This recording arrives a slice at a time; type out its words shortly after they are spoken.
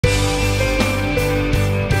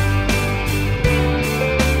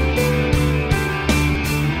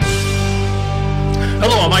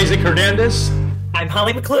Isaac Hernandez. I'm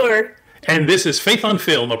Holly McClure. And this is Faith on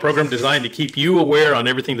Film, a program designed to keep you aware on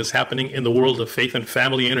everything that's happening in the world of faith and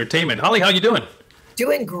family entertainment. Holly, how you doing?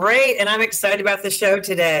 Doing great, and I'm excited about the show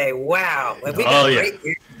today. Wow. Have we got a great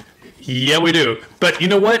year? Yeah, we do. But you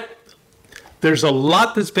know what? There's a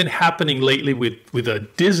lot that's been happening lately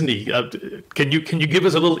with Disney. Can you give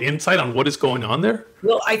us a little insight on what is going on there?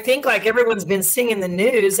 Well, I think like everyone's been seeing in the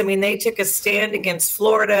news, I mean, they took a stand against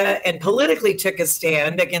Florida and politically took a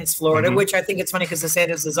stand against Florida, which I think it's funny because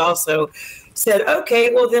DeSantis has also said,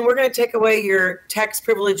 okay, well, then we're going to take away your tax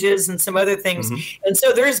privileges and some other things. And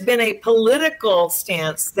so there's been a political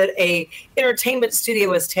stance that a entertainment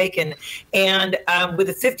studio has taken. And with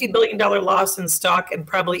a $50 billion loss in stock and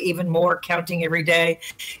probably even more counting every day,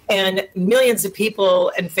 and millions of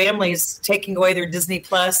people and families taking away their Disney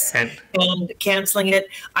Plus and canceling it,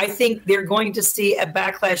 I think they're going to see a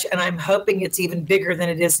backlash, and I'm hoping it's even bigger than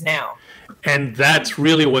it is now. And that's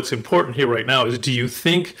really what's important here right now is, do you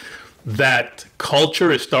think that culture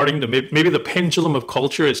is starting to, maybe the pendulum of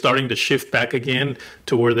culture is starting to shift back again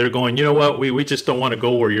to where they're going, you know what, we just don't want to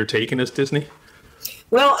go where you're taking us, Disney?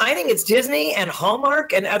 Well, I think it's Disney and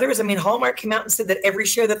Hallmark and others. I mean, Hallmark came out and said that every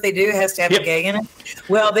show that they do has to have a gay in it.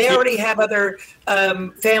 Well, they already have other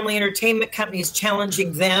family entertainment companies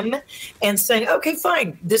challenging them and saying, okay,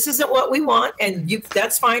 fine, this isn't what we want, and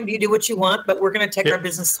that's fine, you do what you want, but we're going to take our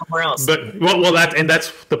business somewhere else. But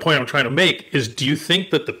that's the point I'm trying to make is, do you think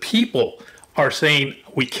that the people are saying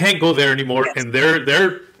we can't go there anymore, and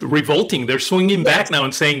they're revolting, they're swinging back now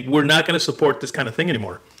and saying we're not going to support this kind of thing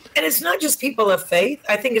anymore? And it's not just people of faith.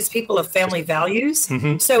 I think it's people of family values.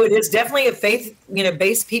 So it is definitely a faith,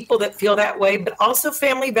 based people that feel that way, but also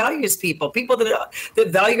family values people that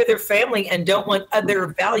value their family and don't want other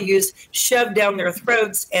values shoved down their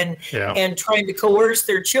throats and trying to coerce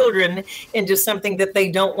their children into something that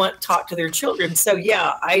they don't want taught to their children. So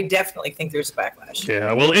yeah, I definitely think there's a backlash.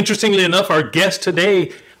 Yeah. Well, interestingly enough, our guest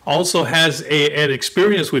today also has an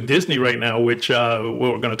experience with Disney right now, which we're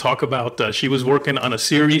going to talk about. She was working on a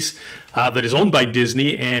series that is owned by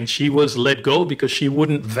Disney, and she was let go because she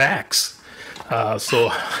wouldn't vax. So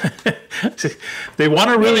they want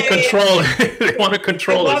to really control. They want to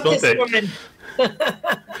control us, don't they?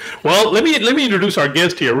 Well, let me introduce our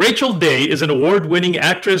guest here. Rachel Daigh is an award-winning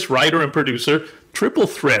actress, writer, and producer. Triple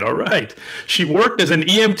threat, all right. She worked as an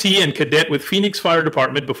EMT and cadet with Phoenix Fire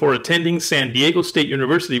Department before attending San Diego State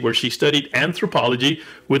University, where she studied anthropology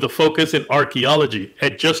with a focus in archaeology.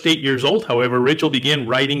 At just 8 years old, however, Rachel began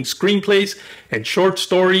writing screenplays and short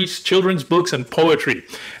stories, children's books, and poetry.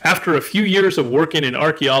 After a few years of working in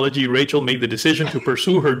archaeology, Rachel made the decision to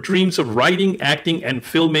pursue her dreams of writing, acting, and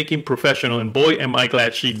filmmaking professional, and boy, am I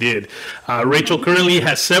glad she did. Rachel currently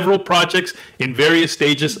has several projects in various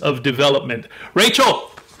stages of development. Rachel,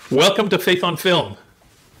 welcome to Faith on Film.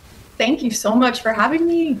 Thank you so much for having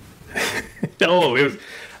me.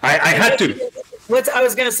 I had to. I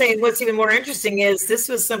was going to say, what's even more interesting is this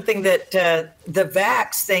was something that the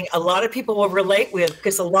vax thing, a lot of people will relate with,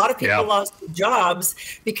 because a lot of people lost their jobs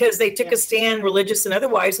because they took a stand, religious and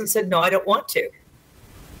otherwise, and said, no, I don't want to.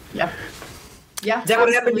 Yeah. Is that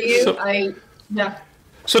what happened to you?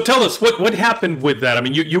 So tell us, what happened with that? I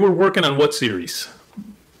mean, you were working on what series?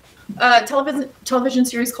 Television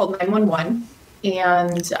series called 911,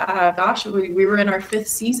 and gosh, we were in our 5th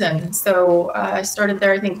season. So I started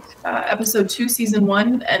there, I think, episode 2, season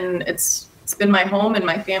 1, and it's been my home and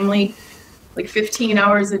my family, like 15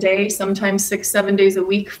 hours a day, sometimes 6-7 days a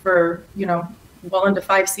week for well into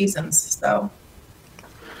 5 seasons. So.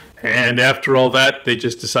 And after all that, they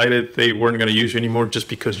just decided they weren't going to use you anymore just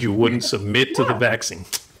because you wouldn't submit to the vaccine.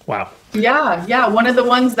 Wow. Yeah. One of the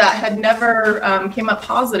ones that had never came up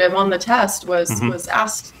positive on the test was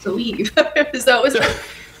asked to leave. So it was an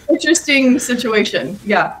interesting situation.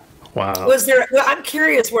 Yeah. Wow. I'm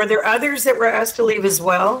curious, were there others that were asked to leave as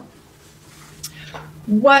well?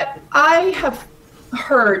 What I have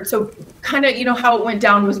heard, so kind of, how it went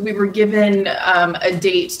down was we were given a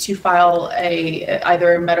date to file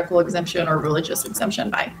either a medical exemption or religious exemption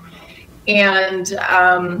by. And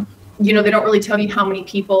they don't really tell you how many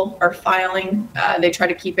people are filing. They try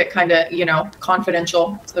to keep it kind of,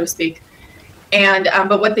 confidential, so to speak. And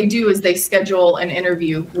but what they do is they schedule an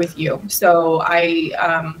interview with you. So I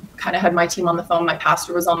kind of had my team on the phone. My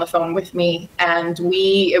pastor was on the phone with me, and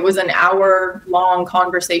it was an hour-long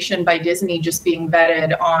conversation by Disney just being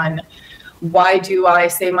vetted on why do I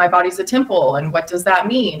say my body's a temple, and what does that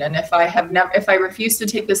mean? And if I refuse to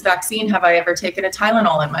take this vaccine, have I ever taken a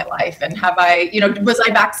Tylenol in my life? And have I, was I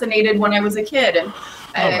vaccinated when I was a kid? And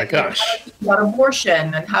oh my gosh, how do I feel about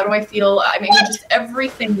abortion, and how do I feel? I mean, just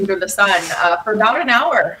everything under the sun for about an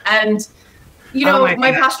hour. And you know,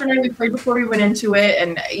 my pastor and I, we prayed before we went into it,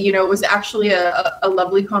 and you know, it was actually a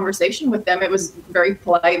lovely conversation with them. It was very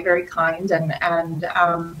polite, very kind, and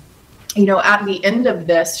you know, at the end of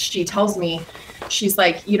this, she tells me, she's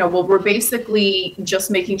like, you know, well, we're basically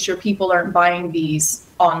just making sure people aren't buying these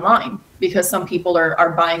online, because some people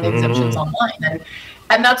are buying exemptions online,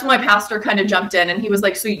 and that's when my pastor kind of jumped in, and he was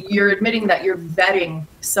like, so you're admitting that you're vetting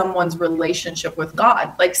someone's relationship with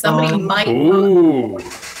God. Like somebody might go to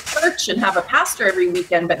church and have a pastor every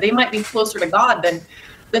weekend, but they might be closer to God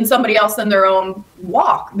than somebody else in their own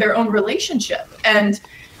walk, their own relationship. And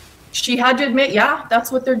she had to admit, yeah,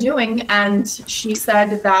 that's what they're doing. And she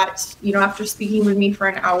said that, you know, after speaking with me for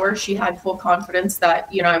an hour, she had full confidence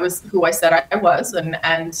that, you know, I was who I said I was.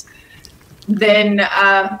 And then,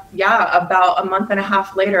 about a month and a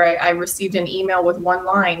half later, I received an email with one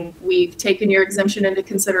line: we've taken your exemption into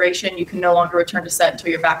consideration. You can no longer return to set until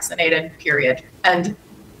you're vaccinated, period. And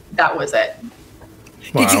that was it.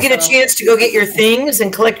 Wow. Did you get a chance to go get your things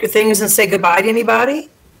and collect your things and say goodbye to anybody?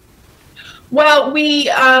 Well, we,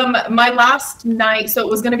 my last night, so it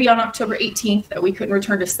was going to be on October 18th that we couldn't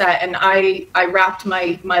return to set. And I wrapped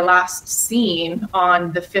my last scene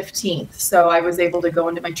on the 15th. So I was able to go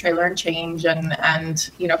into my trailer and change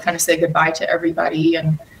and, you know, kind of say goodbye to everybody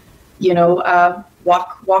and, you know,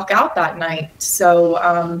 walk out that night.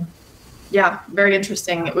 So, yeah, very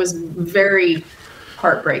interesting. It was very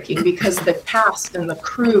heartbreaking because the cast and the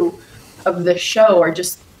crew of the show are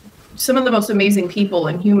just some of the most amazing people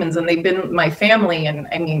and humans, and they've been my family. And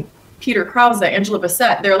I mean, Peter Krause, Angela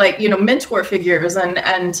Bassett, they're like, you know, mentor figures,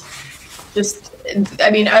 and just, I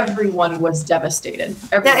mean, everyone was devastated.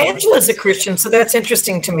 Now, Angela's a Christian, so that's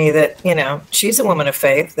interesting to me that, you know, she's a woman of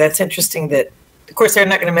faith. That's interesting that, of course, they're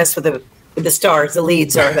not going to mess with the stars, the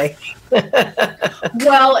leads, are they?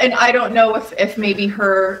 Well, and I don't know if maybe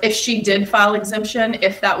if she did file exemption,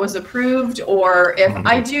 if that was approved, or if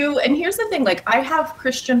I do. And here's the thing, like, I have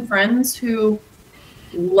Christian friends who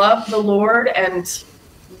love the Lord, and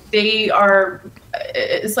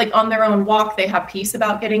it's like on their own walk, they have peace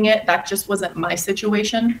about getting it. That just wasn't my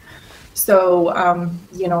situation. So,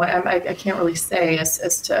 you know, I can't really say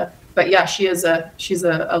as to, but yeah, she's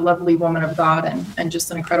a lovely woman of God and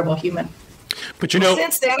just an incredible human. But you know,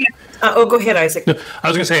 since then, go ahead, Isaac. No, I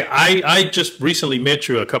was going to say, I just recently met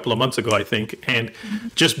you a couple of months ago, I think, and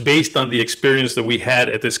just based on the experience that we had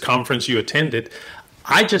at this conference you attended,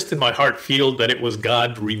 I just in my heart feel that it was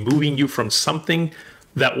God removing you from something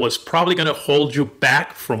that was probably going to hold you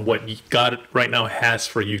back from what God right now has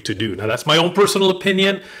for you to do. Now, that's my own personal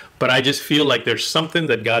opinion, but I just feel like there's something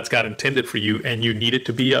that God's got intended for you, and you need it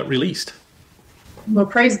to be released. Well,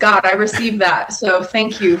 praise God, I received that. So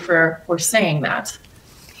thank you for saying that.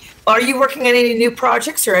 Are you working on any new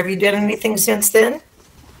projects, or have you done anything since then?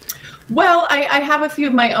 Well, I have a few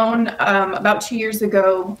of my own. About 2 years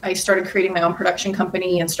ago, I started creating my own production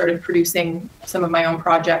company and started producing some of my own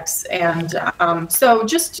projects. And so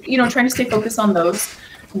just, you know, trying to stay focused on those.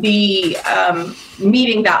 The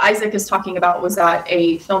meeting that Isaac is talking about was at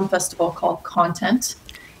a film festival called Content.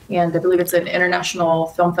 And I believe it's an international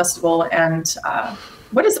film festival. And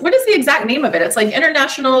what is the exact name of it? It's like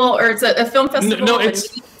international, or it's a film festival? No,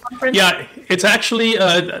 it's actually,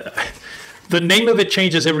 the name of it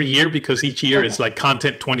changes every year because each year it's like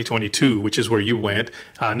Content 2022, which is where you went.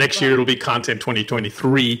 Next year it'll be Content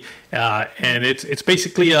 2023. And it's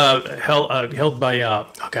basically held by,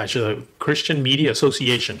 Christian Media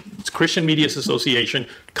Association. It's Christian Media Association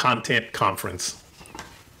Content Conference.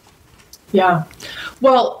 Yeah.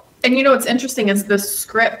 Well, and you know, what's interesting is the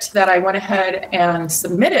script that I went ahead and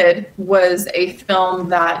submitted was a film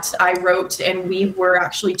that I wrote, and we were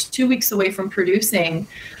actually 2 weeks away from producing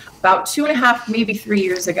about 2.5, maybe 3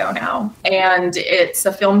 years ago now. And it's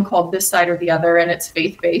a film called This Side or the Other, and it's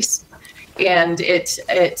faith-based. And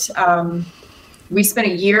we spent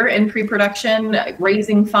a year in pre-production,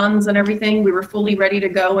 raising funds and everything. We were fully ready to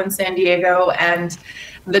go in San Diego, and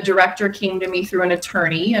the director came to me through an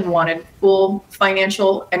attorney and wanted full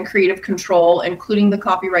financial and creative control, including the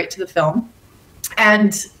copyright to the film.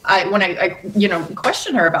 And when I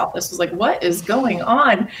questioned her about this, was like, what is going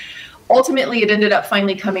on? Ultimately, it ended up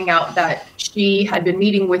finally coming out that she had been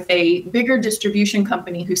meeting with a bigger distribution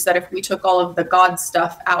company who said if we took all of the God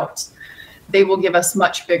stuff out, they will give us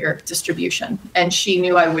much bigger distribution. And she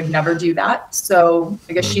knew I would never do that. So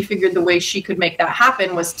I guess she figured the way she could make that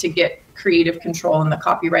happen was to get creative control and the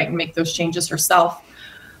copyright and make those changes herself.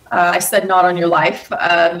 I said, not on your life.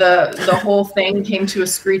 The whole thing came to a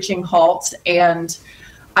screeching halt, and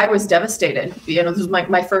I was devastated. You know, this was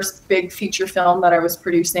my first big feature film that I was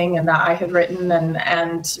producing and that I had written,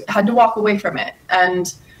 and had to walk away from it.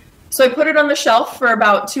 And So I put it on the shelf for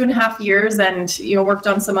about 2.5 years, and worked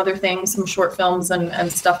on some other things, some short films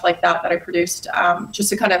and stuff like that I produced, just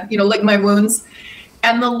to kind of lick my wounds.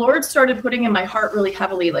 And the Lord started putting in my heart really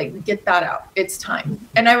heavily, like, get that out. It's time.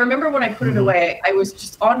 And I remember when I put it away, I was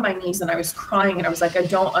just on my knees and I was crying, and I was like, I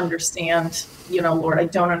don't understand, Lord, I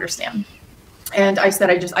don't understand. And I said,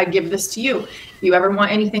 I give this to you. If you ever want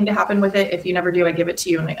anything to happen with it, if you never do, I give it to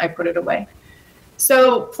you. And I put it away.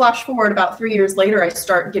 So flash forward about 3 years later, I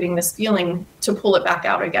start getting this feeling to pull it back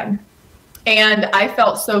out again. And I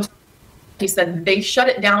felt so, he said, they shut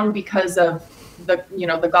it down because of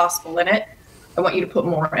the gospel in it. I want you to put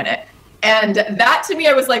more in it. And that, to me,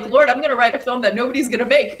 I was like, Lord, I'm going to write a film that nobody's going to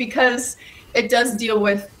make, because it does deal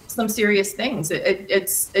with some serious things.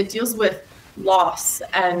 It deals with loss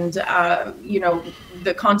and,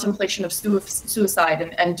 the contemplation of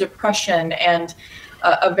suicide and depression and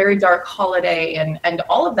a very dark holiday and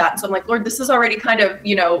all of that. So I'm like, Lord, this is already kind of,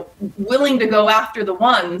 willing to go after the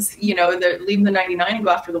ones, leave the 99 and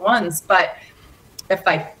go after the ones. But if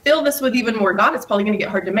I fill this with even more God, it's probably going to get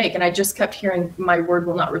hard to make. And I just kept hearing, my word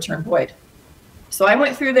will not return void. So I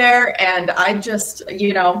went through there, and I just,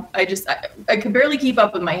 I could barely keep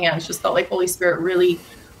up with my hands. Just felt like Holy Spirit really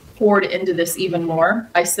poured into this even more.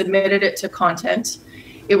 I submitted it to content.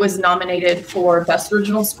 It was nominated for Best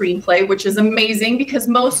Original Screenplay, which is amazing, because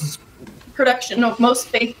most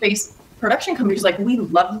faith-based production companies are like, we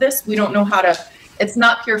love this. We don't know how to, it's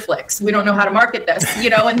not pure flicks. We don't know how to market this,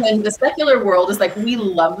 and then the secular world is like, we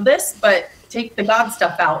love this, but take the God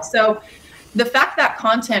stuff out. So the fact that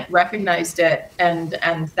content recognized it and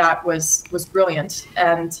that was brilliant.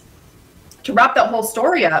 And to wrap that whole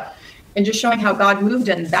story up and just showing how God moved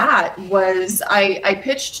in that was, I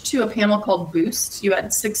pitched to a panel called Boost. You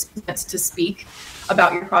had 6 minutes to speak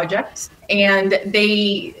about your project. And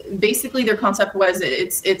they basically, their concept was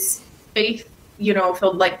it's faith,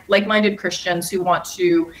 filled like-minded Christians who want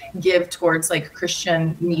to give towards like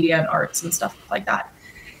Christian media and arts and stuff like that.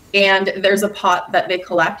 And there's a pot that they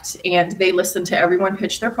collect, and they listen to everyone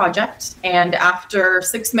pitch their project. And after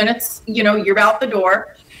 6 minutes, you're out the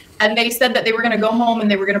door. And they said that they were going to go home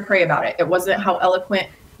and they were going to pray about it. It wasn't how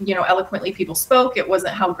eloquently people spoke. It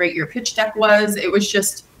wasn't how great your pitch deck was. It was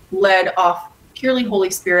just led off purely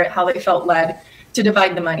Holy Spirit, how they felt led to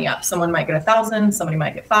divide the money up. Someone might get 1,000, somebody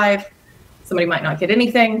might get 5, somebody might not get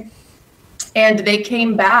anything. And they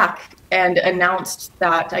came back and announced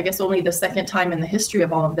that, I guess only the second time in the history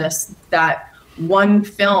of all of this, that one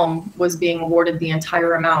film was being awarded the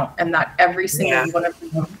entire amount, and that every single one of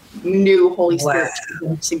them knew Holy Spirit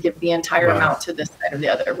to give the entire amount to this side or the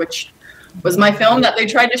other, which was my film that they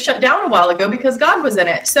tried to shut down a while ago because God was in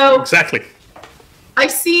it. So exactly. I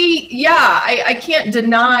see, I can't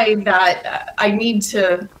deny that I need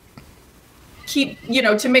to keep,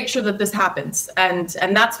 to make sure that this happens. And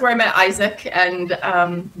that's where I met Isaac. And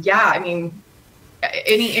I mean,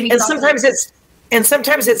 any and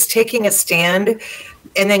sometimes it's taking a stand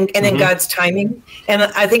and then God's timing. And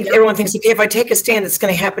I think everyone thinks, okay, if I take a stand, it's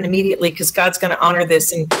going to happen immediately because God's going to honor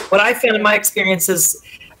this. And what I found in my experience is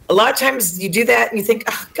a lot of times you do that and you think,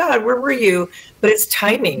 oh, God, where were you? But it's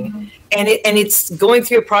timing. And it's going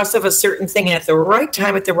through a process of a certain thing. And at the right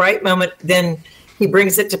time, at the right moment, then he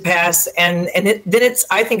brings it to pass. And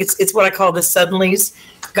I think it's what I call the suddenlies.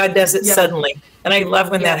 God does it suddenly. And I love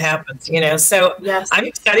when that happens, So I'm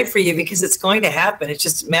excited for you because it's going to happen. It's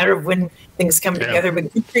just a matter of when things come together.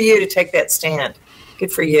 But good for you to take that stand.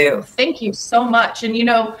 Good for you. Thank you so much. And,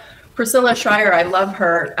 Priscilla Schreier, I love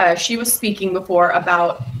her. She was speaking before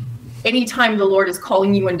about anytime the Lord is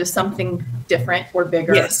calling you into something different or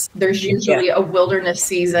bigger, there's usually a wilderness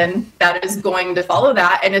season that is going to follow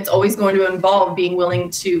that. And it's always going to involve being willing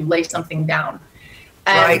to lay something down.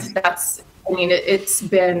 And that's,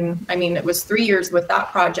 it was 3 years with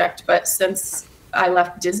that project, but since I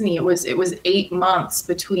left Disney, it was 8 months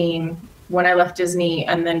between when I left Disney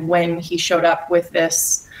and then when he showed up with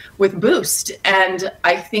Boost. And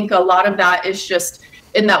I think a lot of that is just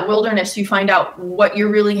in that wilderness, you find out what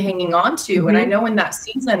you're really hanging on to. And I know in that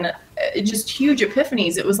season, just huge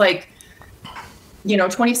epiphanies. It was like,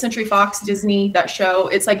 20th Century Fox, Disney, that show,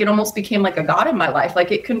 it's like it almost became like a god in my life.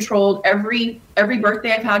 Like it controlled every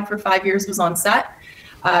birthday I've had for 5 years was on set.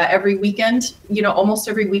 Every weekend, almost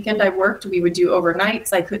every weekend I worked, we would do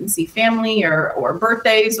overnights. I couldn't see family or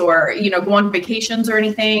birthdays or, go on vacations or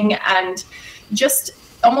anything. And just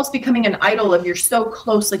almost becoming an idol of you're so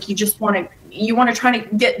close, like you want to try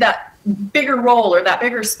to get that bigger role or that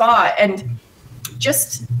bigger spot. And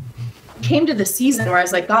just came to the season where I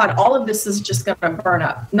was like, God, all of this is just going to burn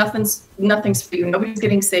up. Nothing's for you. Nobody's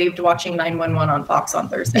getting saved watching 911 on Fox on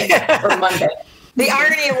Thursday or Monday. The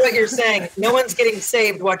irony of what you're saying, no one's getting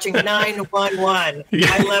saved watching 911.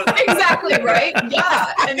 I love that. Exactly, right?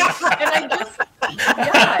 Yeah. And I just,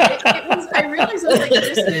 it was, I realized I was like,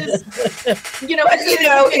 this is,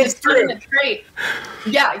 it's true. It's great.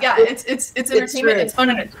 Yeah. It's entertainment, it's fun,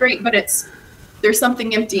 and it's great, but there's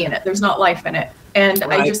something empty in it. There's not life in it. And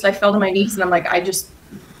right. I fell to my knees and I'm like, I just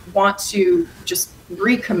want to just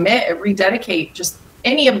recommit, rededicate just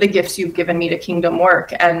any of the gifts you've given me to kingdom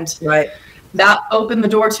work. And right. that opened the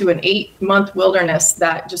door to an 8-month wilderness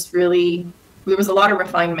that just really, there was a lot of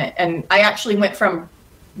refinement. And I actually went from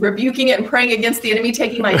rebuking it and praying against the enemy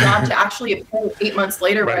taking my job to actually 8 months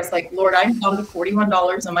later where I was like, Lord, I'm down to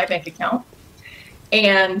 $41 on my bank account.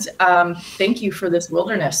 And thank you for this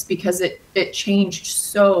wilderness, because it changed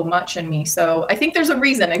so much in me. So I think there's a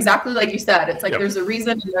reason, exactly like you said. It's like there's a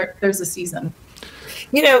reason and there's a season.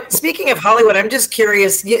 Speaking of Hollywood, I'm just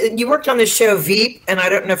curious. You worked on the show Veep, and I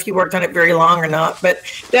don't know if you worked on it very long or not, but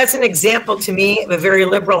that's an example to me of a very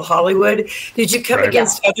liberal Hollywood. Did you come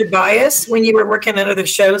against other bias when you were working on other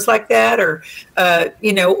shows like that, or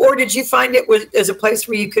did you find it as a place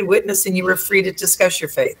where you could witness and you were free to discuss your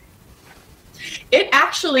faith?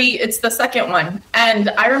 It's the second one. And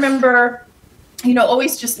I remember,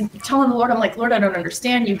 always just telling the Lord, I'm like, Lord, I don't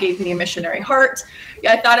understand. You gave me a missionary heart.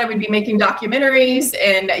 I thought I would be making documentaries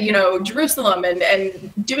and, Jerusalem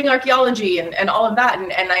and doing archaeology and all of that.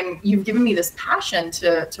 And you've given me this passion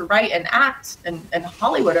to write and act in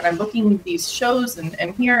Hollywood. And I'm booking these shows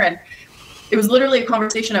and here. And it was literally a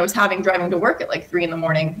conversation I was having driving to work at like 3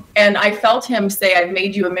 a.m. And I felt him say, I've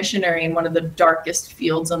made you a missionary in one of the darkest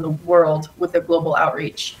fields in the world with a global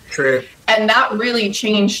outreach. True. And that really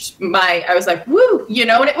changed I was like, woo,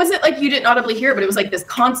 and it wasn't like you didn't audibly hear, but it was like this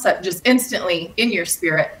concept just instantly in your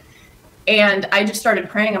spirit. And I just started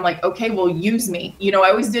praying. I'm like, okay, well, use me. I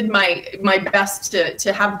always did my best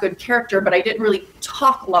to have good character, but I didn't really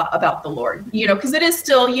talk a lot about the Lord, because it is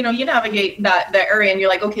still, you navigate that area and you're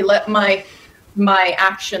like, okay, let my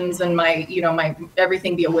actions and my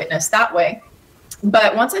everything be a witness that way.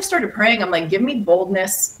 But once I started praying, I'm like, give me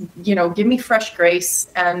boldness, give me fresh grace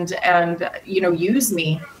and use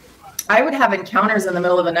me. I would have encounters in the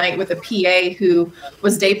middle of the night with a PA who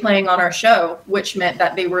was day playing on our show, which meant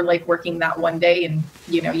that they were like working that one day and,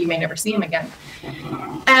 you may never see him again.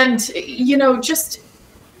 And, just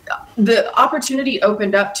the opportunity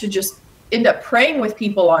opened up to just end up praying with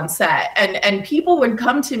people on set, and people would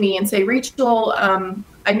come to me and say, Rachel,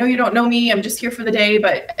 I know you don't know me, I'm just here for the day,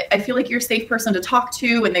 but I feel like you're a safe person to talk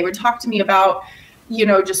to. And they would talk to me about,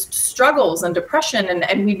 just struggles and depression,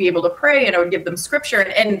 and we'd be able to pray, and I would give them scripture.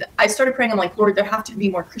 And I started praying. I'm like, Lord, there have to be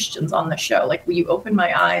more Christians on the show. Like, will you open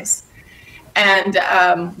my eyes? And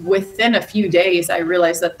within a few days, I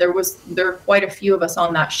realized that there were quite a few of us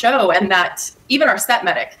on that show, and that even our set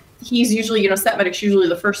medic, he's usually, set medic's usually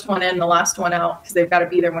the first one in, the last one out, because they've got to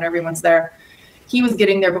be there when everyone's there. He was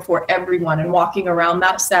getting there before everyone and walking around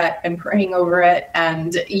that set and praying over it.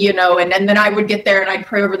 And, and then I would get there and I'd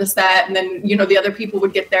pray over the set, and then, the other people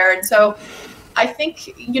would get there. And so I think,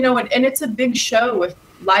 and it's a big show with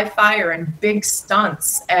live fire and big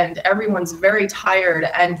stunts, and everyone's very tired.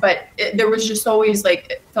 But there was just always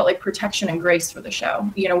it felt like protection and grace for the show.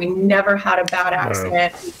 We never had a bad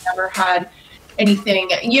accident. We never had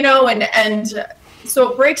anything, and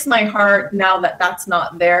so it breaks my heart now that that's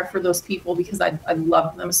not there for those people, because I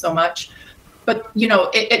love them so much. But,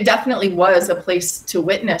 it definitely was a place to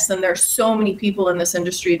witness. And there's so many people in this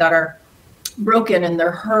industry that are broken and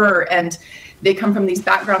they're hurt, and they come from these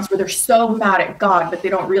backgrounds where they're so mad at God, but they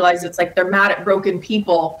don't realize it's like they're mad at broken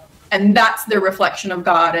people, and that's their reflection of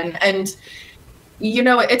God. And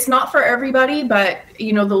it's not for everybody, but,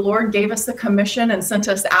 the Lord gave us a commission and sent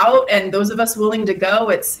us out, and those of us willing to go,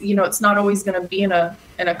 it's not always going to be in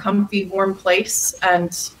a comfy, warm place.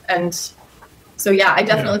 And so, I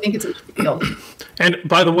definitely think it's a field. And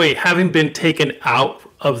by the way, having been taken out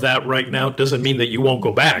of that right now doesn't mean that you won't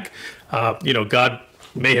go back. God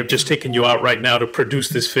may have just taken you out right now to produce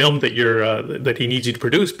this film that he needs you to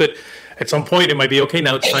produce, but at some point it might be, okay,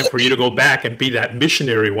 now it's time for you to go back and be that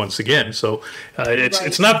missionary once again. So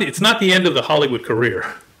it's not the end of the Hollywood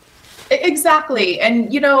career. Exactly.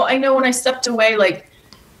 And I know when I stepped away,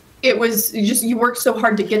 it was just, you worked so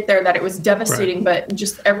hard to get there that it was devastating. Right. But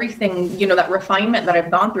just everything, that refinement that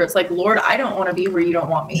I've gone through, it's like, Lord, I don't want to be where you don't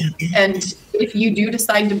want me. And if you do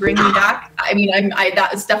decide to bring me back,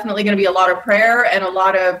 that is definitely going to be a lot of prayer and a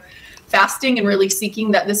lot of fasting and really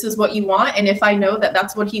seeking that this is what you want. And if I know that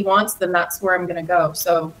that's what he wants, then that's where I'm going to go.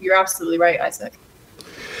 So you're absolutely right, Isaac.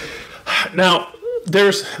 Now,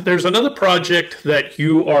 There's another project that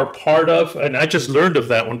you are part of, and I just learned of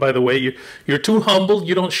that one, by the way. You're too humble.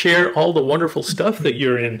 You don't share all the wonderful stuff that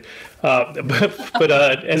you're in. But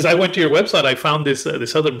as I went to your website, I found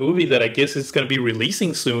this other movie that I guess is going to be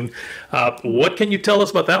releasing soon. What can you tell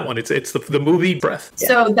us about that one? It's the movie Breath.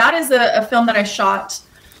 So that is a film that I shot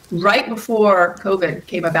right before COVID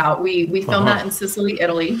came about. We filmed that in Sicily,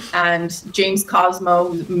 Italy, and James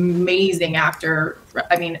Cosmo, amazing actor.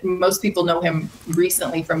 I mean, most people know him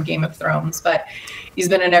recently from Game of Thrones, but he's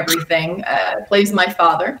been in everything. Plays my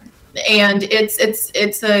father, and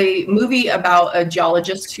it's a movie about a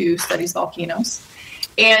geologist who studies volcanoes.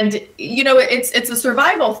 And, you know, it's a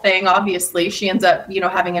survival thing. Obviously, she ends up, you know,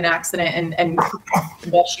 having an accident and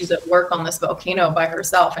while she's at work on this volcano by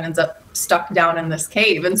herself and ends up stuck down in this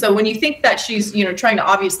cave. And so when you think that she's, you know, trying to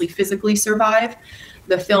obviously physically survive,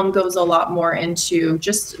 the film goes a lot more into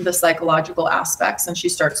just the psychological aspects. And she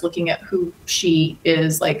starts looking at who she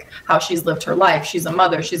is, like how she's lived her life. She's a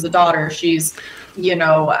mother, she's a daughter, she's, you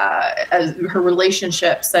know, her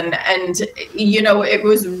relationships. And, you know, it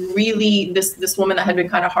was really this woman that had been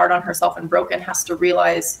kind of hard on herself and broken has to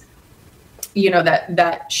realize, you know,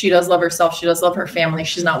 that she does love herself. She does love her family.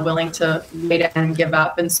 She's not willing to lay down and give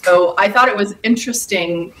up. And so I thought it was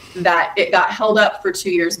interesting that it got held up for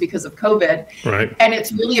 2 years because of COVID. Right. And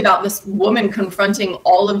it's really about this woman confronting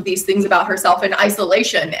all of these things about herself in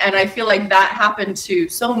isolation. And I feel like that happened to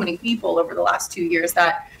so many people over the last 2 years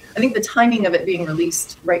that I think the timing of it being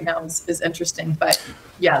released right now is interesting, but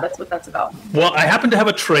yeah, that's what that's about. Well, I happen to have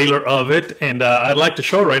a trailer of it, and I'd like to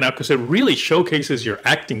show it right now because it really showcases your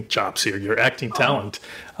acting chops here, your acting talent.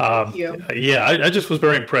 Thank you. Yeah, I just was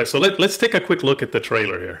very impressed. So let's take a quick look at the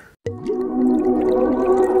trailer here.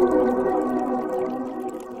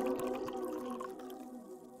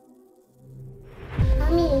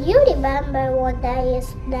 Mommy, you remember what day is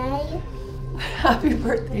today? Happy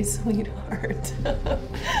birthday, sweetheart.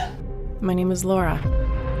 My name is Laura.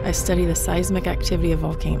 I study the seismic activity of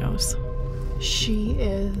volcanoes. She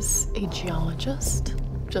is a geologist,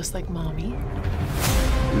 just like Mommy.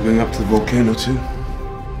 You going up to the volcano too?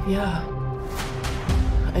 Yeah.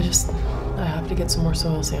 I have to get some more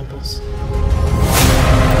soil samples.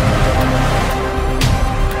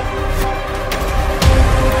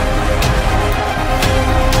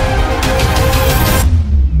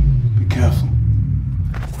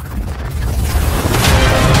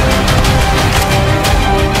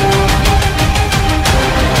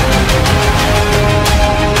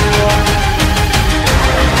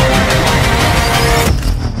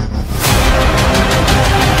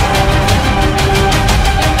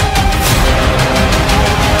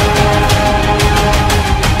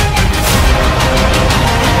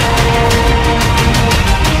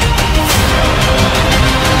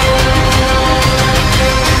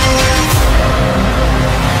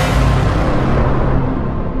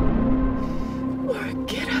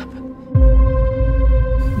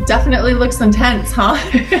 Definitely looks intense, huh?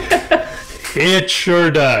 It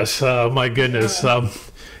sure does. My goodness.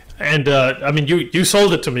 And I mean, you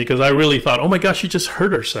sold it to me because I really thought, oh my gosh, she just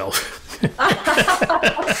hurt herself.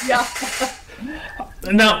 Yeah.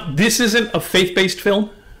 Now, this isn't a faith-based film?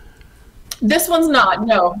 This one's not,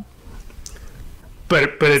 no.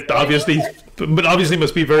 But it obviously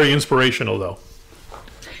must be very inspirational, though.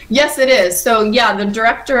 Yes, it is. So yeah, the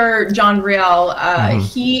director, John Riel,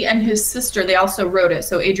 he and his sister, they also wrote it.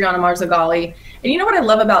 So Adriana Marzagali. And you know what I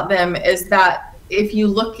love about them is that if you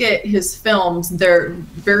look at his films, they're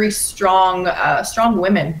very strong, strong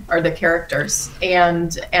women are the characters.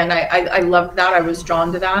 And I loved that. I was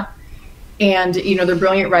drawn to that. And, you know, they're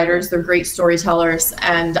brilliant writers. They're great storytellers.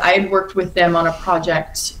 And I had worked with them on a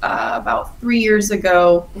project about 3 years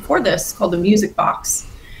ago before this called The Music Box.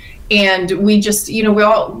 And we just, you know, we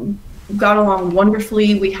all got along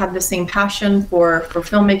wonderfully. We had the same passion for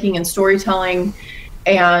filmmaking and storytelling.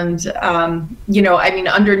 And, you know, I mean,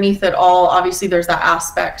 underneath it all, obviously there's that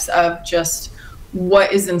aspect of just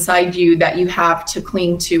what is inside you that you have to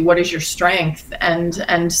cling to, what is your strength.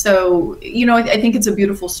 And so, you know, I think it's a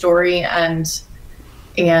beautiful story.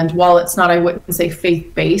 And while it's not, I wouldn't say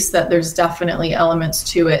faith-based, that there's definitely elements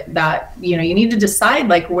to it that, you know, you need to decide,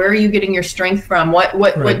 like, where are you getting your strength from? What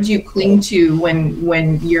do you cling to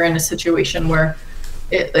when you're in a situation where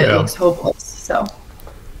it looks hopeless? So.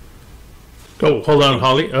 Oh, hold on,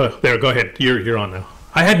 Holly. There, go ahead. You're on now.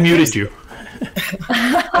 I had muted you.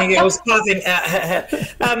 I was pausing.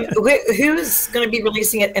 Who's going to be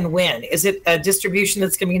releasing it and when? Is it a distribution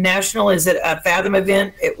that's going to be national? Is it a Fathom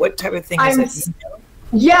event? What type of thing is it?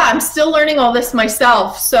 Yeah, I'm still learning all this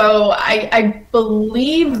myself. So I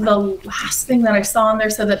believe the last thing that I saw on there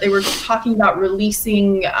said that they were talking about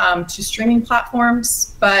releasing to streaming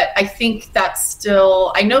platforms. But I think that's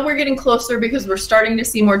still, I know we're getting closer because we're starting to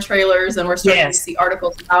see more trailers and we're starting to see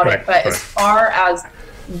articles about it. But as far as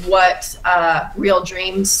what Real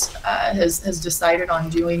Dreams has decided on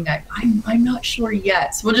doing, I'm not sure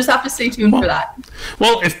yet. So we'll just have to stay tuned for that.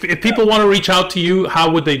 Well, if people want to reach out to you, how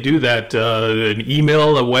would they do that? An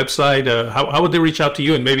email, a website? How would they reach out to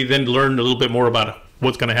you and maybe then learn a little bit more about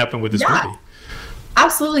what's going to happen with this movie?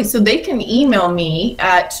 Absolutely. So they can email me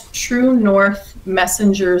at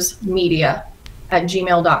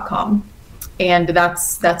truenorthmessengersmedia@gmail.com. And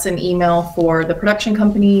that's an email for the production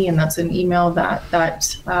company, and that's an email that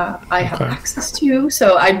I have access to.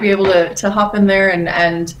 So I'd be able to hop in there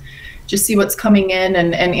and just see what's coming in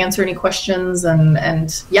and answer any questions.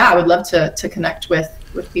 And yeah, I would love to connect with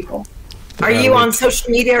people. Are you on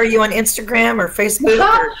social media? Are you on Instagram or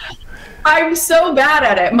Facebook? I'm so bad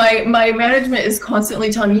at it. My management is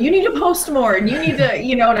constantly telling me, you need to post more and you need to,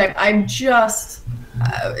 and I'm just...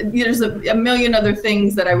 there's a million other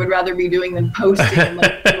things that I would rather be doing than posting and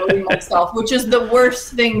like promoting myself, which is the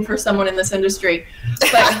worst thing for someone in this industry.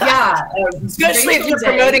 But yeah, especially if you're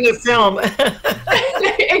promoting a film.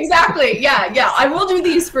 Exactly. Yeah. I will do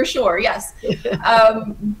these for sure. Yes.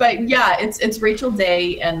 But yeah, it's Rachel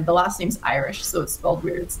Daigh, and the last name's Irish, so it's spelled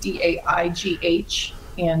weird. It's Daigh,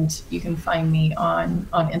 and you can find me on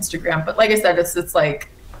Instagram. But like I said, it's like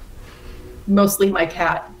mostly my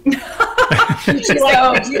cat.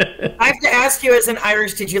 I have to ask you, as an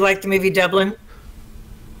Irish, did you like the movie Dublin?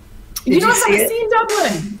 I haven't seen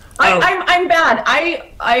Dublin. I'm bad.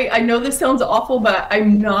 I know this sounds awful, but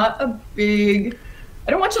I'm not a big...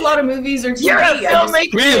 I don't watch a lot of movies or TV. You're a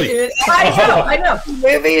filmmaker. Really? I know.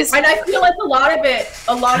 Movies. And I feel like a lot of it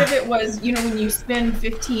was, when you spend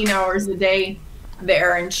 15 hours a day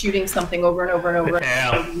there and shooting something over and over and over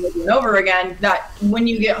and over again, that when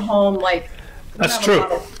you get home, like, that's true.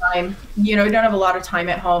 You don't have a lot of time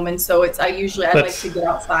at home, and so I like to get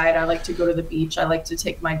outside. I like to go to the beach. I like to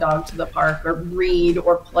take my dog to the park or read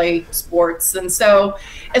or play sports. And so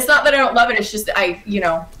it's not that I don't love it. It's just and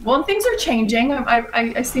things are changing.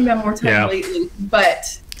 I seem to have more time lately,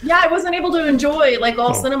 but yeah, I wasn't able to enjoy like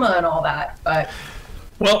all cinema and all that. But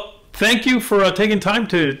thank you for taking time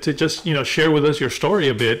to just share with us your story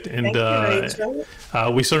a bit, and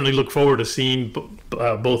we certainly look forward to seeing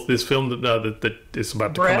both this film that is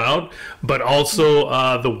about to come out, but also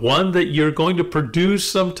the one that you're going to produce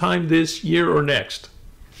sometime this year or next.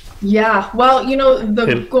 Yeah, well,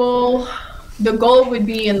 the goal would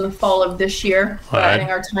be in the fall of this year. I think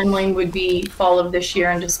our timeline would be fall of this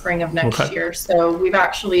year into spring of next year. So we've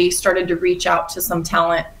actually started to reach out to some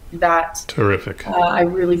talent that terrific. I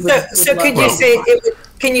really would. So could you say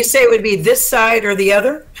can you say it would be this side or the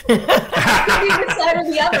other? It could be this side or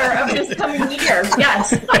the other of this coming year.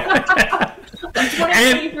 Yes.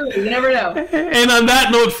 2023, you never know. And on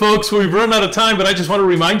that note, folks, we've run out of time, but I just want to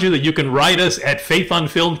remind you that you can write us at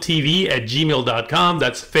faithonfilmtv@gmail.com.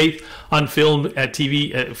 That's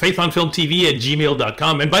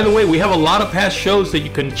faithonfilmtv@gmail.com. And by the way, we have a lot of past shows that you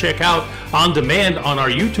can check out on demand on our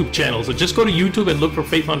YouTube channel. So just go to YouTube and look for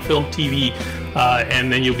Faith on Film TV, and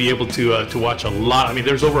then you'll be able to watch a lot. I mean,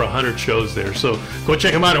 there's over 100 shows there. So go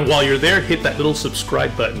check them out. And while you're there, hit that little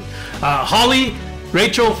subscribe button. Holly,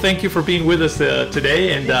 Rachel, thank you for being with us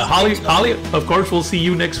today. And Holly, of course, we'll see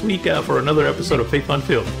you next week for another episode of Faith on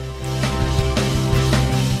Film.